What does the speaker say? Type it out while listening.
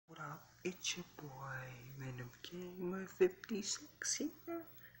It's your boy, Random Gamer 56 here.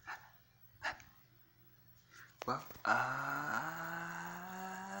 Well,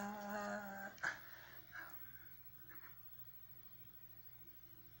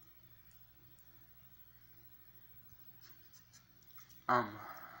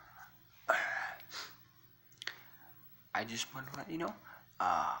 I just want to let you know,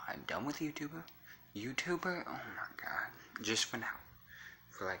 I'm done with YouTuber, oh my god, just for now,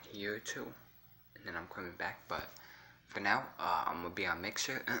 for like a year or two, and then I'm coming back, but for now, I'm gonna be on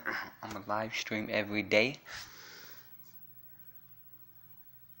Mixer. I'm gonna live stream every day.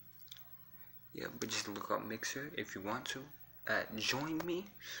 Yeah, but just look up Mixer if you want to. Join me.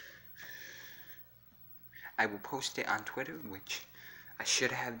 I will post it on Twitter, which I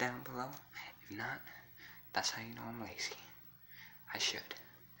should have down below. If not, that's how you know I'm lazy. I should.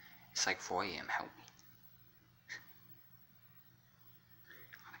 It's like 4 a.m. Help me.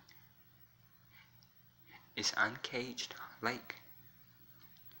 It's Uncaged Lake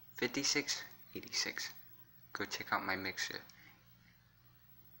 5686. Go check out my Mixer.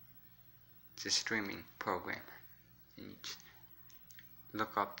 It's a streaming program. And you just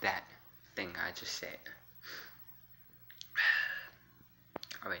look up that thing I just said.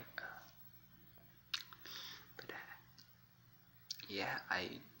 Alright. But yeah, I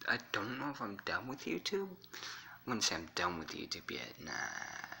don't know if I'm done with YouTube. I wouldn't say I'm done with YouTube yet. Nah,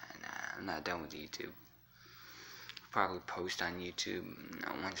 I'm not done with YouTube. Probably post on YouTube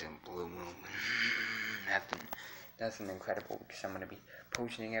once in a blue moon. Nothing incredible, because I'm gonna be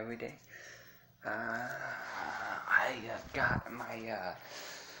posting every day. I got my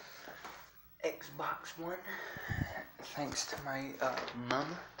Xbox One thanks to my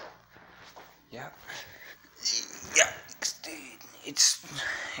mom. Yep. Yeah,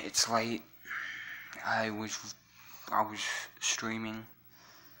 it's late. I was streaming.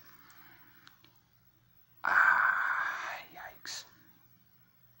 Yikes.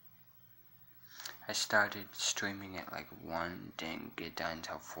 I started streaming at like 1, didn't get done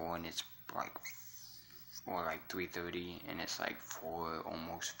until 4, and it's like, or like 3:30, and it's like 4,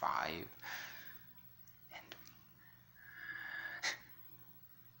 almost 5. And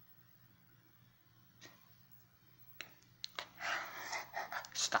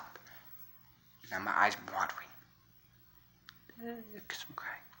stop. Now my eyes are watering. Because I'm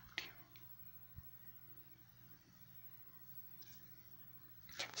crying.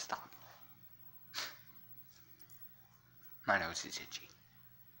 Stop. My nose is itchy.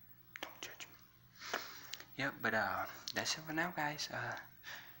 Don't judge me. Yep, but that's it for now, guys.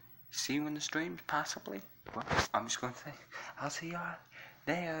 See you in the streams, possibly. Well, I'm just gonna say, I'll see y'all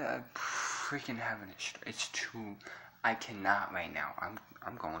there. Freaking having it. It's too. I cannot right now.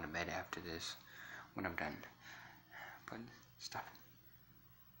 I'm going to bed after this when I'm done. But stop.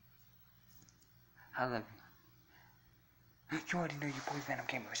 I love you. You already know your boy Venom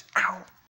Gamer is out.